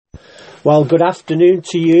Well, good afternoon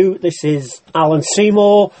to you. This is Alan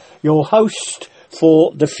Seymour, your host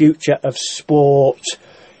for the Future of Sport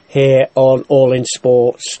here on All in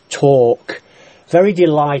Sports Talk. Very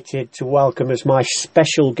delighted to welcome as my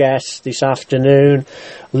special guest this afternoon,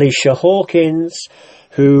 Leshia Hawkins,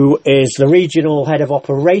 who is the Regional Head of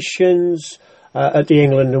Operations at the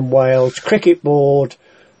England and Wales Cricket Board,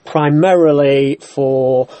 primarily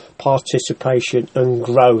for participation and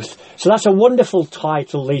growth. So that's a wonderful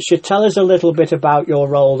title, Leshia. Tell us a little bit about your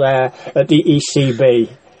role there at the ECB.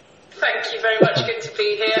 Thank you very much. Good to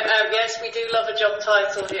be here. Yes, we do love a job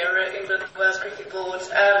title here at England and Wales Cricket Board.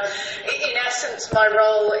 In essence, my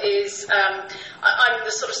role is I'm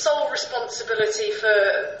the sort of sole responsibility for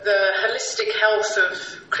the holistic health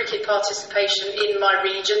of cricket participation in my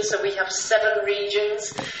region. So we have 7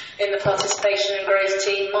 regions in the participation and growth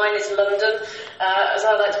team. Mine is London, as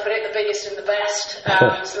I like to put it, the biggest and the best.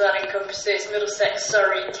 So that encompasses Middlesex,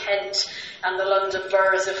 Surrey, Kent, and the London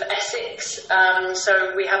boroughs of Essex.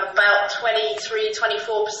 So we have about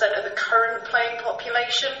 23-24% of the current playing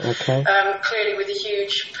population. Okay. Clearly with a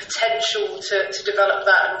huge potential to develop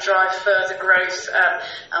that and drive further growth.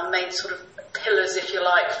 Our main sort of pillars, if you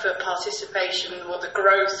like, for participation or the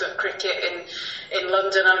growth of cricket in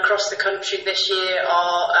London and across the country this year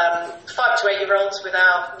are 5 to 8 year olds with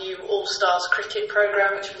our new All-Stars cricket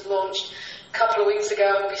programme, which was launched a couple of weeks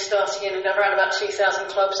ago. We'll be starting in around about 2,000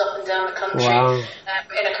 clubs up and down the country. Wow.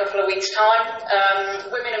 In a couple of weeks' time.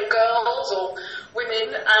 Women and girls, or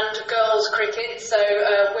women and girls cricket, so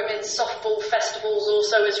women's softball festivals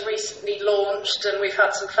also has recently launched, and we've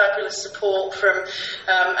had some fabulous support from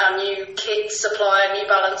our new kit supplier, New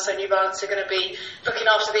Balance. So New Balance are going to be looking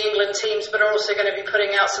after the England teams, but are also going to be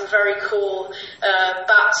putting out some very cool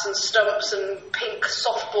bats and stumps and pink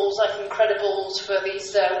softballs, like Incredibles, for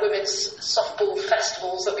these women's softball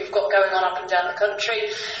festivals that we've got going on up and down the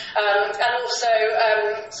country. And also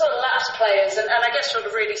sort of lapsed players, and I guess sort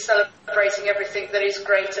of really celebrating everything that is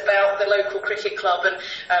great about the local cricket club. And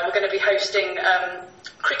we're going to be hosting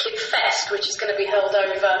Cricket Fest, which is going to be held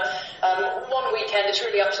over one weekend. It's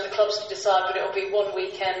really up to the clubs to decide, but it'll be one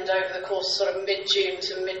weekend over the course of sort of mid-June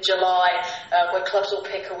to mid-July, where clubs will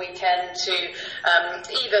pick a weekend to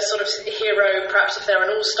either sort of hero, perhaps if they're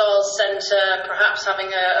an All-Stars centre, perhaps having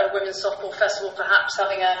a women's softball festival, perhaps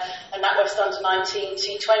having a NatWest Under-19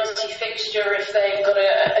 T20 fixture if they've got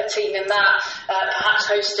a team in that, perhaps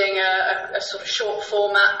hosting a sort of short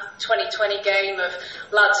format 2020 game of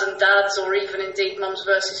lads and dads, or even indeed mums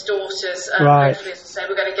versus daughters. Right. Hopefully, as I say,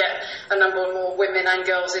 we're going to get a number more women and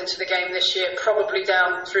girls into the game this year, probably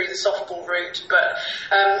down through the softball route. But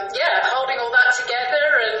holding all that together,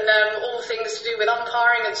 and all things to do with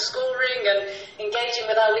umpiring and scoring and engaging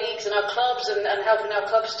with our leagues and our clubs, and helping our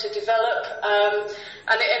clubs to develop.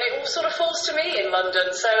 And it all sort of falls to me in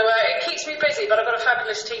London, so it keeps me busy, but I've got a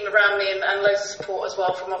fabulous team around me and loads of support as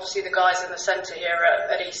well from obviously the guys in the centre here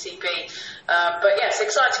at ECB. But yes,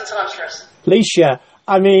 exciting times for us. Leshia,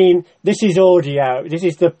 I mean, this is audio. This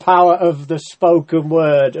is the power of the spoken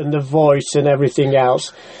word and the voice and everything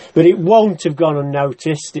else. But it won't have gone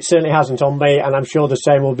unnoticed. It certainly hasn't on me, and I'm sure the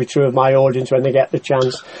same will be true of my audience when they get the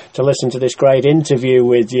chance to listen to this great interview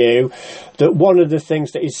with you. That one of the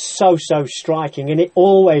things that is so striking, and it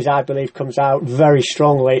always, I believe, comes out very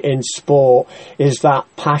strongly in sport, is that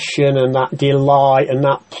passion and that delight and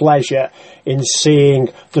that pleasure in seeing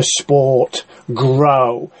the sport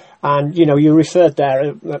grow. And, you know, you referred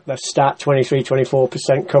there at the stat,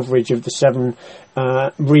 23-24% coverage of the 7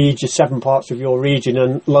 parts of your region,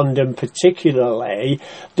 and London particularly.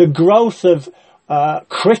 The growth of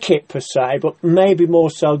cricket per se, but maybe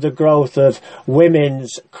more so the growth of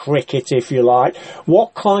women's cricket, if you like.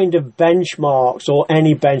 What kind of benchmarks, or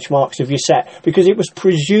any benchmarks, have you set? Because it was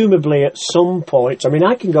presumably at some point, I mean,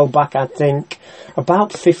 I can go back, I think,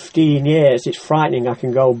 about 15 years. It's frightening I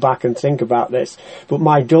can go back and think about this. But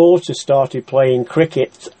my daughter started playing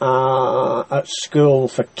cricket at school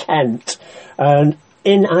for Kent.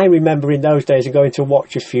 And I remember in those days going to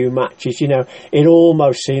watch a few matches, you know, it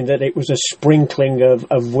almost seemed that it was a sprinkling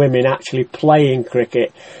of women actually playing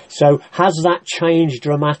cricket. So has that changed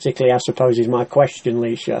dramatically, I suppose, is my question,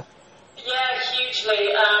 Leshia? Yeah, hugely.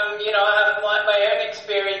 You know, I have my own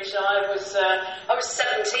experience. I was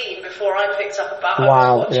 17 before I picked up a bat. Wow,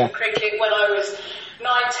 I was watching cricket when I was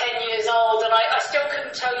 9-10 years old, and I still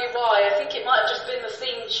couldn't tell you why. I think it might have just been the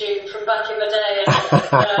theme tune from back in the day.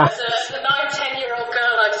 And, as a 9-10-year-old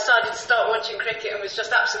girl, I decided to start watching cricket cricket and was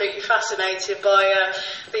just absolutely fascinated by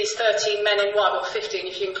these 13 men in white, well 15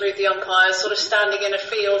 if you include the umpires, sort of standing in a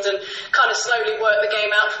field, and kind of slowly worked the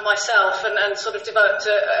game out for myself and sort of developed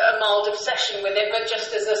a mild obsession with it, but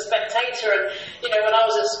just as a spectator. And when I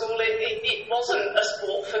was at school it wasn't a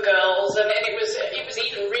sport for girls, and it was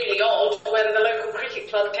even really odd when the local cricket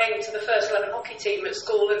club came to the first 11 hockey team at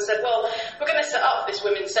school and said, well, we're going to set up this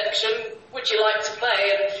women's section, would you like to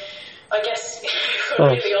play? And I guess, if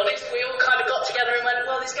we're really honest, we all kind of got together and went,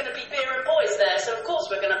 well, there's going to be beer and boys there, so of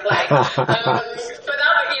course we're going to play. But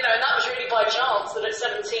that was really by chance that at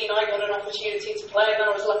 17 I got an opportunity to play, and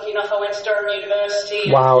then I was lucky enough I went to Durham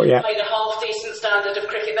University and played a half-decent standard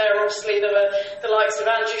of cricket there. Obviously, there were the likes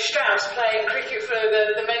of Andrew Strauss playing cricket for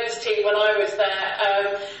the men's team when I was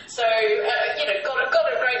there. Got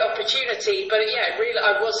a great opportunity, but really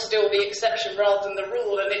I was still the exception rather than the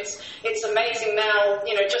rule, and it's amazing now,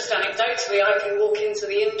 just anecdotally, I can walk into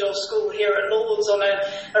the indoor school here at Lord's on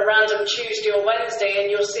a random Tuesday or Wednesday, and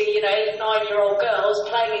you'll see 8, 9-year-old girls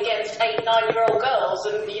playing against 8, 9-year-old girls,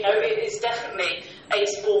 and it is definitely a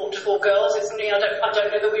sport for girls. It's something I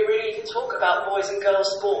don't know that we really can talk about boys and girls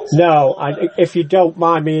sports. No, if you don't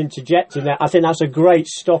mind me interjecting that, I think that's a great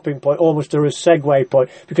stopping point, almost a segue point,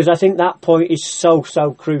 because I think that point is so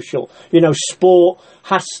crucial. Sport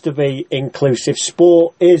has to be inclusive.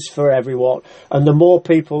 Sport is for everyone, and the more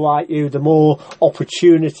people like you, the more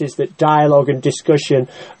opportunities that dialogue and discussion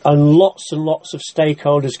and lots of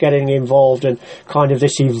stakeholders getting involved, and kind of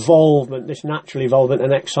this evolvement, this natural evolvement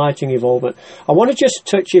and exciting evolvement. I want to just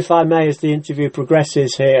touch, if I may, as the interview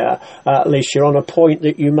progresses here, Leshia, on a point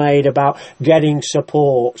that you made about getting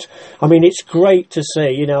support. I mean, it's great to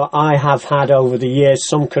see, I have had over the years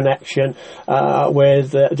some connection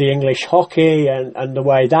with the English hockey and the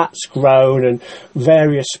way that's grown, and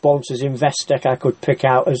various sponsors, Investec I could pick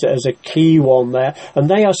out as a key one there, and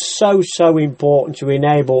they are so important to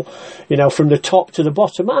enable, from the top to the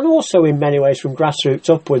bottom, and also in many ways from grassroots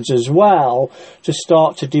upwards as well, to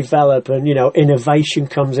start to develop. And innovation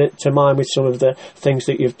comes to mind with some of the things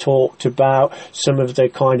that you've talked about, some of the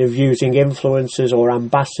kind of using influencers or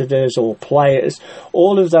ambassadors or players,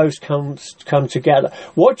 all of those come together.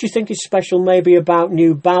 What do you think is special maybe about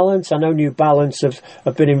New Balance? I know New Balance have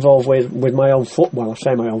been involved with my own football, I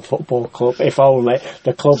say my own football club, if only,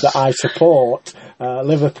 the club that I support,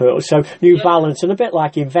 Liverpool. So New Balance, and a bit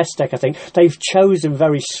like Investec, I think they've chosen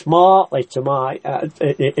very smartly,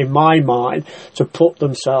 in my mind, to put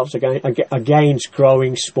themselves against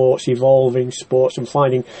growing sports, evolving sports, and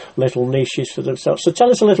finding little niches for themselves. So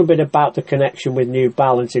tell us a little bit about the connection with New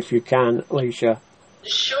Balance, if you can, Leshia.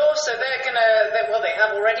 Sure. So they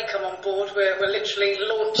have already come on board. We're literally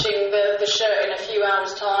launching the shirt in a few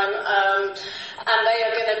hours' time. And they are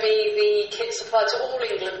going to be the kit supply to all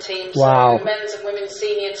England teams. Wow. So men's and women's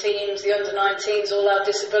senior teams, the under-19s, all our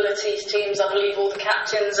disabilities teams. I believe all the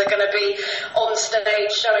captains are going to be on stage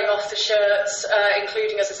showing off the shirts,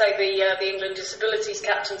 including, as I say, the England disabilities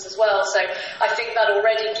captains as well. So I think that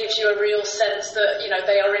already gives you a real sense that,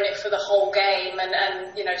 they are in it for the whole game, and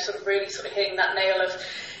really hitting that nail of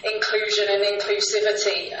inclusion and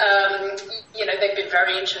inclusivity. They've been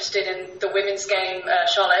very interested in the women's game.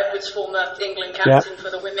 Charlotte Edwards, former England captain for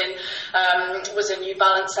the women, was a New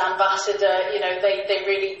Balance ambassador. They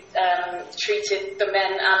really treated the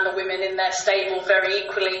men and the women in their stable very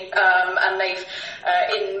equally, and they've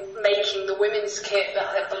in making the women's kit,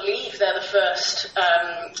 I believe they're the first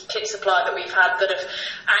kit supplier that we've had that have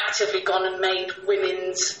actively gone and made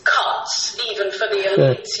women's cuts, even for the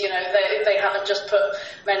elites. They haven't just put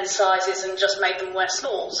men's sizes and just made them wear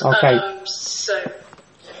smalls. Okay.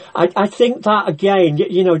 I think that, again,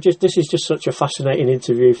 this is just such a fascinating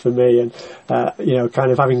interview for me, and,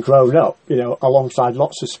 kind of having grown up, alongside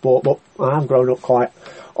lots of sport, but I have grown up quite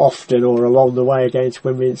often or along the way against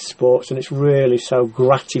women's sports, and it's really so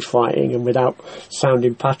gratifying, and without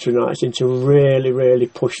sounding patronising, to really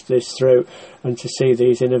push this through and to see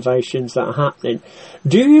these innovations that are happening.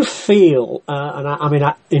 Do you feel,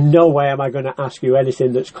 in no way am I going to ask you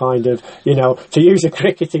anything that's kind of, to use a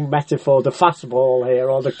cricketing metaphor, the fastball here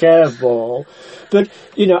or the curveball, but,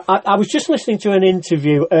 I was just listening to an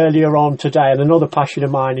interview earlier on today, and another passion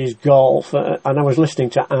of mine is golf, and I was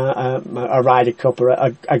listening to a Ryder Cup, or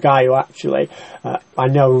a guy who actually I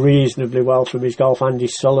know reasonably well from his golf, Andy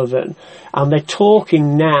Sullivan, and they're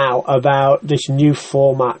talking now about this new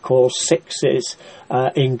format called sixes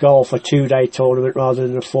in golf, a 2-day tournament rather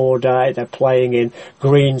than a 4-day. They're playing in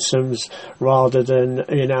greensomes rather than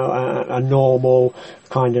a normal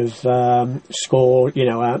kind of score,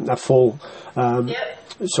 a full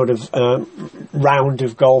round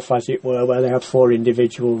of golf, as it were, where they have 4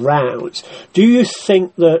 individual rounds. Do you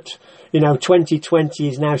think that 2020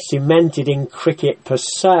 is now cemented in cricket per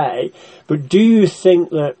se, but do you think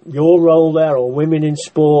that your role there, or women in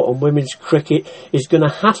sport and women's cricket, is going to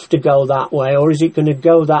have to go that way, or is it going to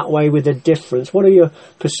go that way with a difference? What are your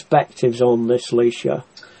perspectives on this, Leshia?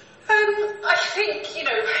 I think,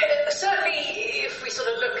 certainly if we sort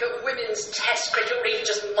of look at women's test cricket, or even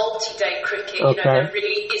just multi-day cricket, there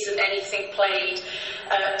really isn't anything played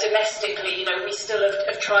domestically. We still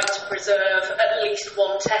have tried to preserve at least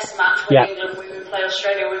one test match when England women play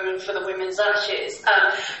Australia women for the Women's Ashes.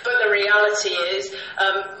 But the reality is,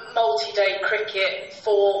 multi-day cricket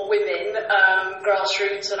for women,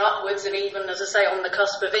 grassroots and upwards, and even, as I say, on the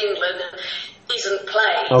cusp of England, isn't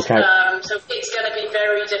played. So it's going to be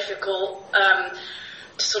very difficult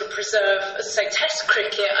to sort of preserve, as I say, test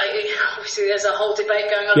cricket. Obviously there's a whole debate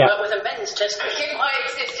going on about whether men's test cricket might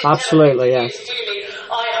exist. Absolutely, yes. Clearly,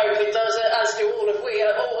 I hope it does, as do all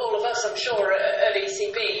of us, I'm sure, at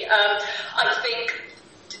ECB. I think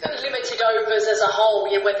limited overs as a whole,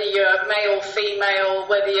 whether you're male, female,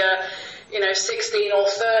 whether you're 16 or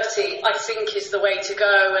 30, I think is the way to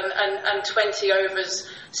go, and 20 overs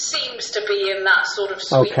seems to be in that sort of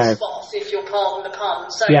sweet spot, if you'll pardon the pun.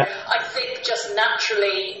 So I think just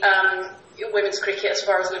naturally, women's cricket, as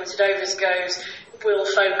far as limited overs goes, will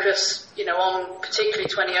focus, on particularly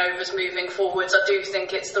 20 overs moving forwards. I do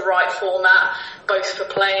think it's the right format, both for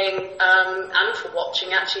playing and for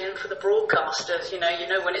watching, actually, and for the broadcasters. You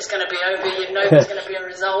know when it's going to be over, there's going to be a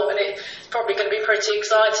result, and it's probably going to be pretty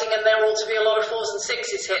exciting, and there ought to be a lot of 4s and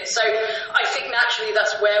 6s hit. So I think naturally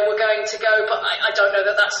that's where we're going to go, but I don't know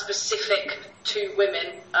that that's specific to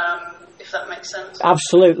women. If that makes sense.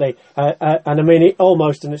 Absolutely. And I mean,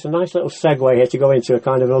 and it's a nice little segue here to go into a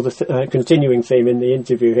kind of other continuing theme in the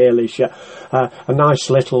interview here, Leshia. A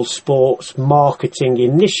nice little sports marketing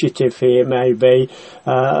initiative here, maybe,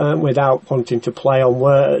 without wanting to play on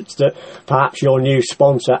words, that perhaps your new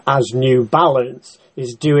sponsor, As New Balance,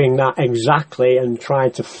 is doing that exactly, and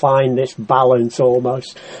trying to find this balance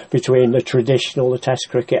almost between the traditional, the test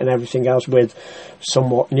cricket and everything else, with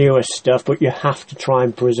somewhat newer stuff. But you have to try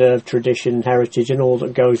and preserve tradition and heritage and all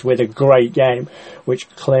that goes with a great game, which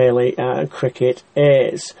clearly cricket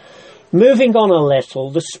is. Moving on a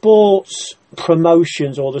little, the sports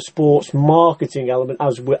promotions or the sports marketing element,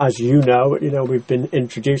 as you know, we've been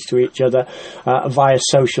introduced to each other via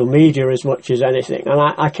social media as much as anything. And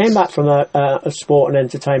I came back from a sport and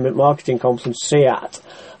entertainment marketing conference, SEAT,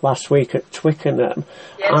 last week at Twickenham.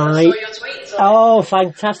 Yes, I saw your tweets. Oh,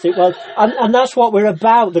 fantastic. Well, and that's what we're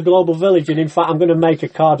about, the Global Village. And in fact, I'm going to make a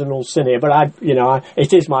cardinal sin here, but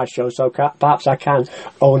it is my show, so perhaps I can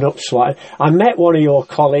own up slightly. I met one of your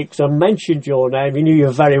colleagues and mentioned your name. He knew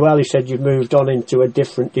you very well. He said you'd moved on into a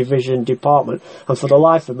different department. And for the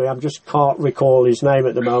life of me, I just can't recall his name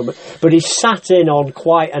at the moment. But he sat in on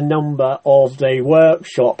quite a number of the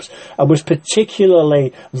workshops and was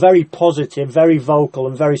particularly very positive, very vocal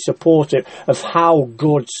and very supportive of how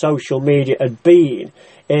good social media had been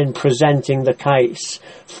in presenting the case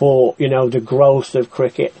for, the growth of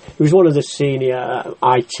cricket. He was one of the senior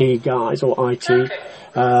IT guys or IT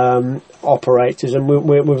operators, and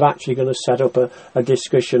we're actually going to set up a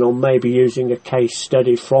discussion on maybe using a case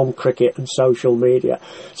study from cricket and social media.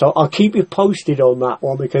 So I'll keep you posted on that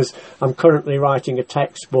one, because I'm currently writing a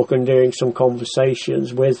textbook and doing some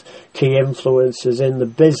conversations with key influencers in the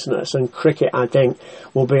business, and cricket, I think,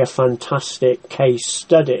 will be a fantastic case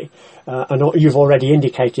study. And you've already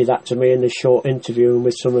indicated that to me in this short interview and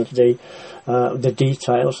with some of the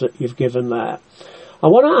details that you've given there. I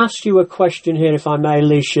want to ask you a question here, if I may,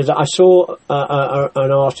 Leshia, that I saw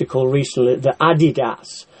an article recently that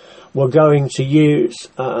Adidas were going to use.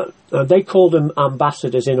 They call them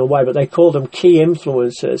ambassadors in a way, but they call them key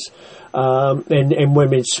influencers in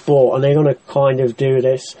women's sport, and they're going to kind of do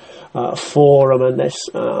this forum and this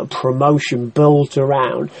promotion built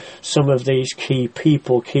around some of these key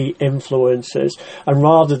people, key influencers, and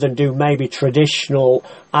rather than do maybe traditional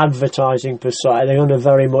advertising per se, they're going to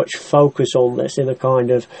very much focus on this in a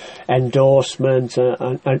kind of endorsement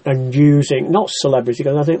and using, not celebrity,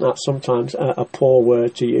 because I think that's sometimes a poor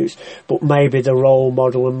word to use, but maybe the role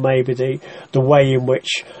model and maybe the way in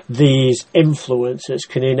which these influencers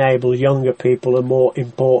can enable younger people, and more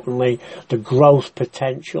importantly the growth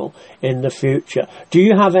potential in the future. Do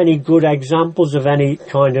you have any good examples of any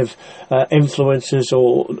kind of influencers,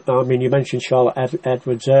 or you mentioned Charlotte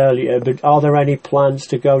Edwards earlier, but are there any plans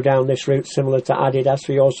to go down this route similar to Adidas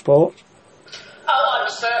for your sport? Oh, I'm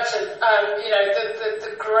certain.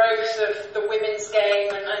 The growth of the women's game,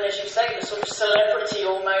 and as you say, the sort of celebrity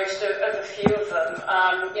almost of a few of them.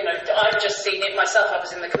 I've just seen it myself. I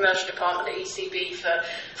was in the commercial department at ECB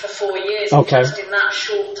for 4 years. Okay. And just in that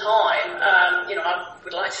short time, I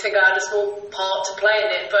would like to think I had a small part to play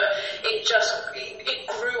in it, but it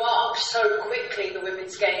grew up so quickly, the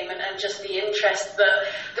women's game, and just the interest that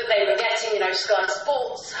they were getting. Sky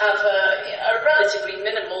Sports have a relatively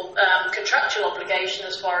minimal contractual obligation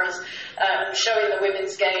as far as showing the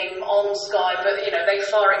women's game on Sky, but they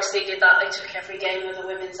far exceeded that. They took every game of the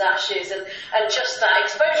women's Ashes, and just that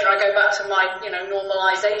exposure. I go back to my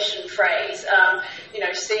normalisation phrase.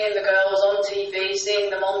 Seeing the girls on TV, seeing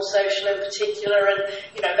them on social in particular, and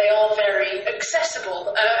they are very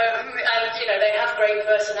accessible, and they have great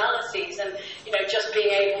personalities, and just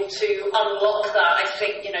being able to unlock that. I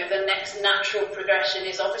think the next natural progression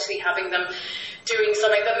is obviously having them doing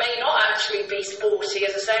something that may not actually be sporty.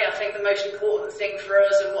 As I say, I think the most important thing for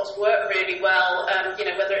us, and what's worked really well,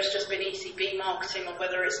 whether it's just been ECB marketing or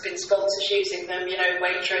whether it's been sponsors using them,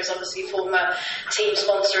 Waitrose, obviously former team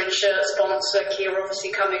sponsor and shirt sponsor, Kia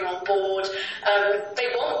obviously coming on board. They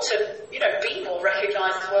want to, be more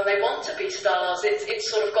recognisable, and they want to be stars. It's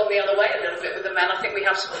sort of gone the other way a little bit with the men. I think we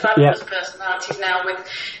have some fabulous personalities now with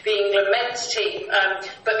the England men's team,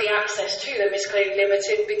 but the access to them is clearly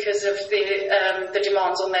limited because of the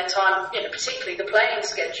demands on their time, particularly the playing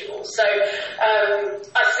schedule. So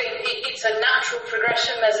I think it's a natural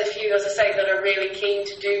progression. There's a few, as I say, that are really keen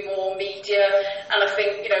to do more media, and I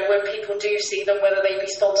think when people do see them, whether they be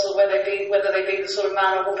sponsored, whether they be the sort of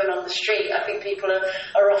man or woman on the street, I think people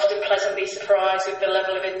are often pleasantly surprised with the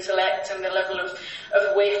level of intellect and the level of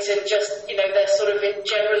wit and just their sort of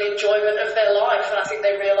general enjoyment of their life. And I think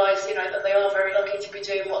they realise that they are very lucky to be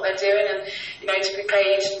doing what they're doing, and to be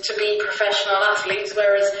paid to be professional athletes,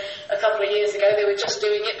 whereas a couple of years ago they were just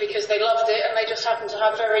doing it because they loved it and they just happened to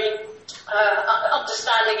have very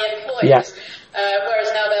understanding employers. Whereas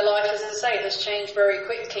now their life, as I say, has changed very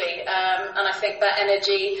quickly, and I think that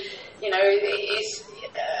energy is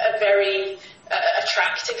a very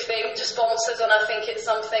attractive thing to sponsors, and I think it's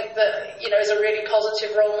something that is a really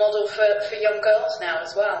positive role model for young girls now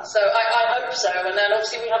as well. So I hope so. And then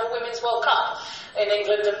obviously we have a Women's World Cup in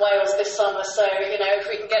England and Wales this summer, so if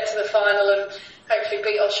we can get to the final and hopefully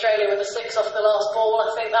beat Australia with a 6 off the last ball,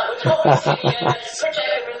 I think that would obviously project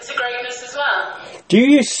them into greatness as well. Do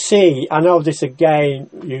you see, I know this again,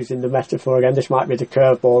 using the metaphor again, this might be the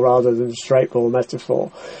curveball rather than the straight ball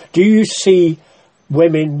metaphor, do you see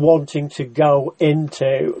women wanting to go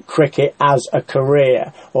into cricket as a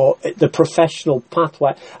career or the professional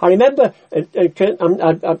pathway? I remember,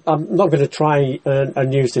 I'm not going to try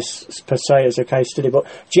and use this per se as a case study, but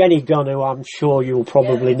Jenny Gunn, who I'm sure you'll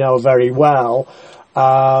probably know very well,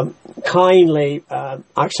 kindly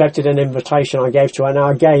accepted an invitation I gave to her. Now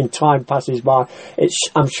again, time passes by.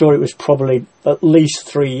 I'm sure it was probably at least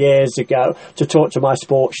 3 years ago, to talk to my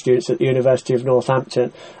sports students at the University of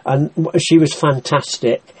Northampton, and she was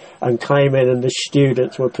fantastic and came in, and the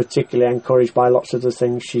students were particularly encouraged by lots of the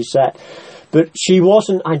things she said. But she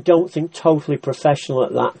wasn't, I don't think, totally professional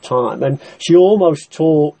at that time. And she almost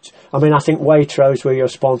talked, I think Waitrose were your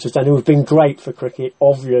sponsors and who've been great for cricket,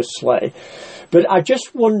 obviously. But I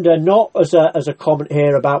just wonder, not as a comment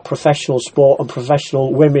here about professional sport and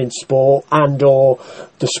professional women's sport and or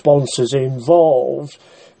the sponsors involved,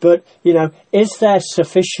 but, is there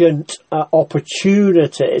sufficient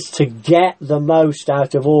opportunities to get the most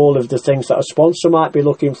out of all of the things that a sponsor might be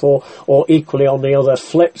looking for, or equally on the other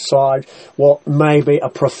flip side, what maybe a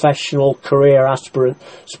professional career aspirant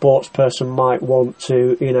sports person might want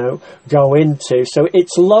to, go into? So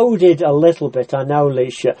it's loaded a little bit, I know,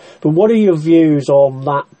 Leshia, but what are your views on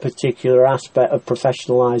that particular aspect of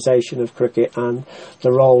professionalisation of cricket and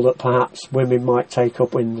the role that perhaps women might take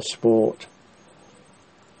up in the sport?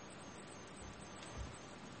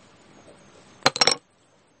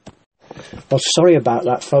 Well, sorry about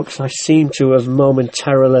that, folks. I seem to have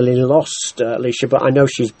momentarily lost Leshia, but I know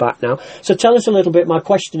she's back now. So tell us a little bit. My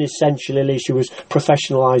question essentially, Leshia, was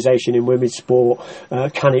professionalisation in women's sport.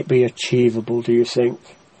 Can it be achievable, do you think?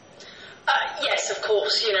 Yes, of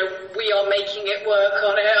course. We are making it work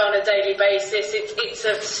on a daily basis. It's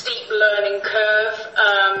a steep learning curve.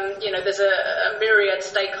 There's a myriad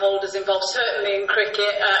stakeholders involved, certainly in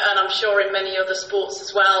cricket, and I'm sure in many other sports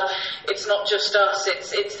as well. It's not just us,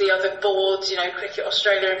 it's the other boards. Cricket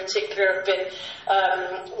Australia in particular have been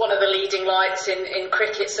one of the lead leading lights in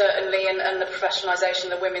cricket, certainly, and the professionalisation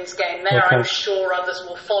of the women's game there. I'm sure others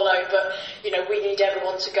will follow, but, you know, we need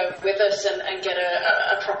everyone to go with us and get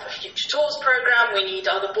a proper Future Tours programme. We need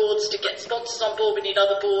other boards to get sponsors on board. We need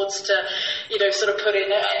other boards to, you know, sort of put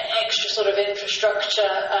in extra sort of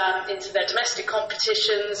infrastructure into their domestic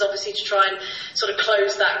competitions, obviously to try and sort of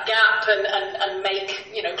close that gap and make,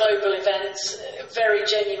 you know, global events very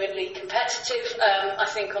genuinely competitive. I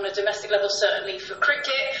think on a domestic level, certainly for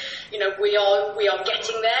cricket, you know, we are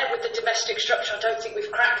getting there with the domestic structure. I don't think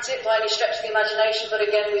we've cracked it by any stretch of the imagination, but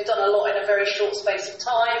again, we've done a lot in a very short space of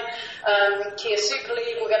time. Kia Super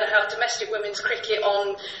League, we're going to have domestic women's cricket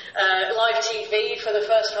on live TV for the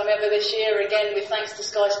first time ever this year, again with thanks to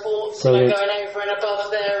Sky Sports, you know, going over and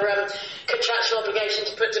above their contractual obligation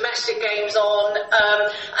to put domestic games on,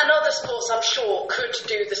 and other sports I'm sure could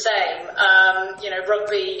do the same. You know,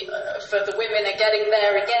 rugby for the women are getting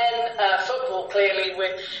there again. Football, clearly,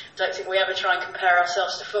 don't think we ever try and compare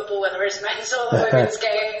ourselves to football, whether it's men's or the women's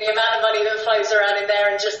game, the amount of money that flows around in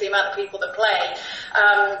there and just the amount of people that play.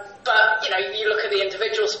 But, you know, you look at the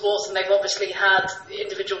individual sports and they've obviously had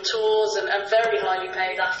individual tours and very highly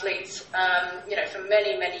paid athletes, you know, for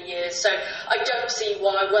many, many years. So I don't see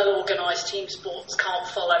why well-organised team sports can't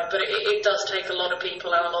follow, but it does take a lot of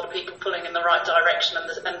people and a lot of people pulling in the right direction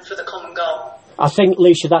and for the common goal. I think,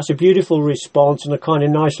 Leisha, that's a beautiful response and a kind of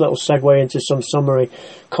nice little segue into some summary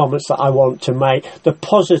comments that I want to make. The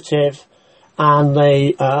positive and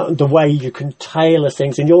the way you can tailor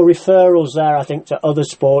things. And your referrals there, I think, to other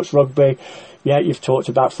sports, rugby. Yeah, you've talked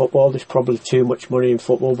about football. There's probably too much money in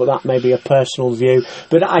football, but that may be a personal view.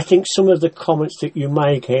 But I think some of the comments that you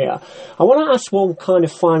make here, I want to ask one kind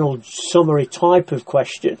of final summary type of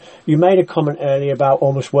question. You made a comment earlier about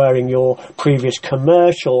almost wearing your previous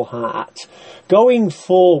commercial hat. Going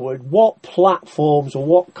forward, what platforms or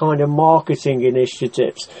what kind of marketing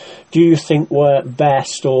initiatives do you think work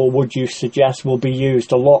best, or would you suggest will be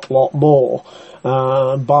used a lot more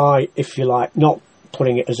by, if you like, not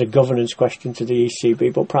putting it as a governance question to the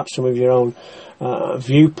ECB, but perhaps some of your own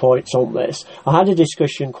viewpoints on this? I had a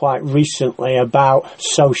discussion quite recently about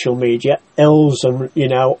social media, ills and, you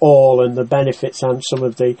know, all, and the benefits and some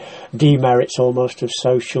of the demerits almost of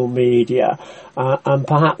social media, and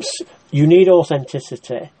perhaps you need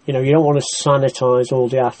authenticity. You know, you don't want to sanitise all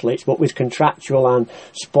the athletes, but with contractual and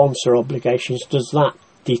sponsor obligations, does that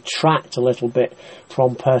detract a little bit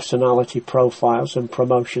from personality profiles and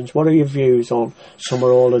promotions? What are your views on some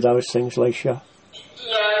or all of those things, Leisha?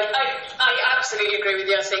 Yeah, I absolutely agree with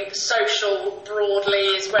you. I think social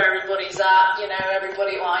broadly is where everybody's at. You know,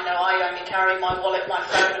 everybody, well, I know I only carry my wallet, my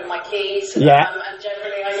phone and my keys. Yeah. And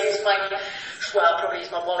generally I use probably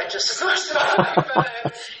use my wallet just as much as my phone.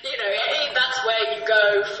 But, you know, that's where you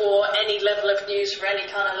go for any level of news, for any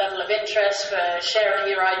kind of level of interest, for sharing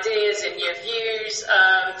your ideas and your views.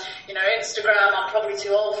 You know, Instagram, I'm probably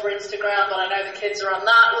too old for Instagram, but I know the kids are on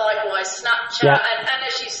that. Likewise, Snapchat. Yeah. And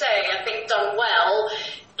as you say, I think done well,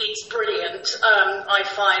 it's brilliant. I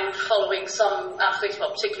find following some athletes,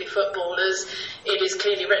 well, particularly footballers, it is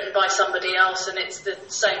clearly written by somebody else, and it's the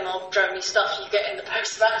same old drony stuff you get in the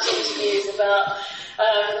post-match interviews about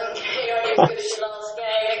you're only as good as your last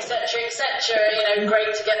game, etc., etc. You know,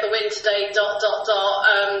 great to get the win today, ...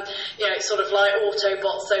 You know, it's sort of like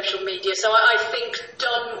Autobot social media. So I think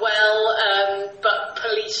done well, but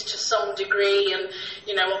policed to some degree, and,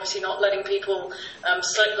 you know, obviously not letting people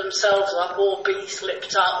slip themselves up or be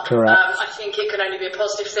slipped up. I think it can only be a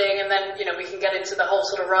positive thing, and then, you know, we can get into the whole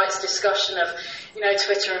sort of rights discussion of, you know,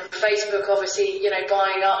 Twitter and Facebook obviously, you know,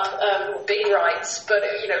 buying up big rights, but,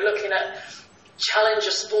 you know, looking at challenger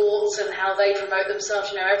sports and how they promote themselves.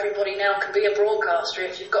 You know, everybody now can be a broadcaster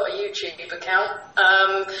if you've got a YouTube account.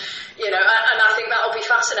 You know, and I think that'll be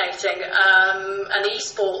fascinating. And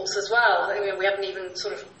esports as well. I mean, we haven't even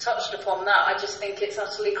sort of touched upon that. I just think it's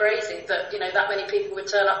utterly crazy that, you know, that many people would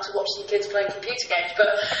turn up to watch some kids playing computer games.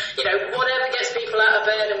 But, you know, whatever gets people out of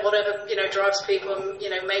bed and whatever, you know, drives people and, you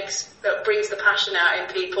know, brings the passion out in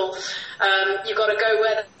people, you've got to go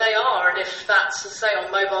where they are. And if that's, say, on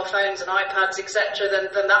mobile phones and iPads, etc., then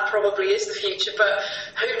that probably is the future. But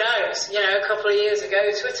who knows? You know, a couple of years ago,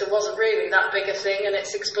 Twitter wasn't really that big a thing, and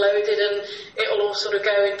it's exploded, and it'll all sort of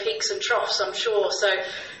go in peaks and troughs, I'm sure. So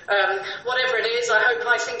whatever it is, I hope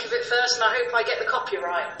I think of it first, and I hope I get the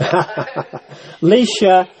copyright.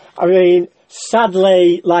 Leisha, I mean,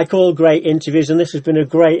 sadly, like all great interviews, and this has been a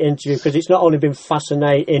great interview because it's not only been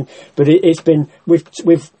fascinating, but it's been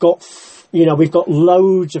we've got we've got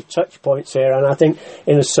loads of touch points here, and I think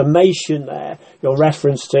in a summation there, your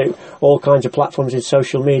reference to all kinds of platforms in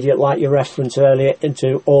social media, like your reference earlier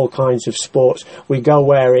into all kinds of sports. We go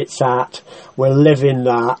where it's at, we're living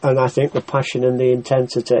that, and I think the passion and the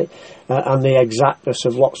intensity and the exactness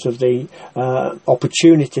of lots of the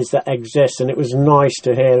opportunities that exist. And it was nice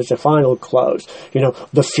to hear as a final close,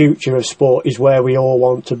 the future of sport is where we all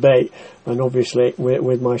want to be. And obviously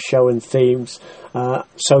with my show and themes,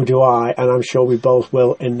 so do I, and I'm sure we both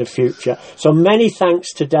will in the future. So many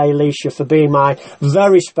thanks today, Leshia, for being my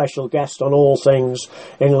very special guest on All Things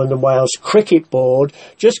England and Wales Cricket Board.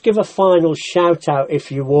 Just give a final shout out,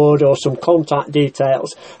 if you would, or some contact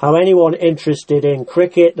details, how anyone interested in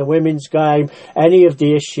cricket, the women's game, any of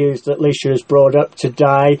the issues that Leshia has brought up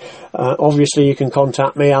today. Obviously you can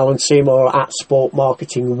contact me, Alan Seymour, at Sport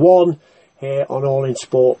Marketing 1, here on All in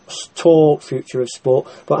Sports Talk, Future of Sport.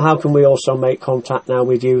 But how can we also make contact now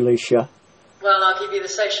with you, Leshia? Well, I'll give you the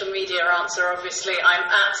social media answer, obviously. I'm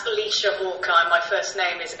at Leshia Hawkeye. My first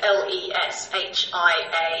name is Leshia.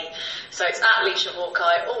 So it's at Leshia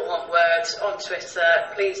Hawkeye, all one word, on Twitter.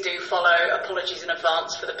 Please do follow. Apologies in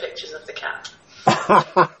advance for the pictures of the cat.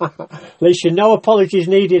 Leshia, no apologies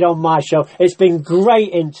needed on my show. It's been a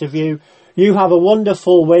great interview. You have a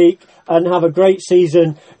wonderful week and have a great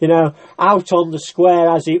season, out on the square,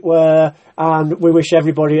 as it were. And we wish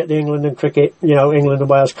everybody at the England and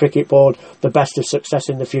Wales Cricket Board the best of success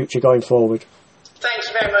in the future going forward. Thank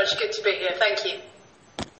you very much. Good to be here. Thank you.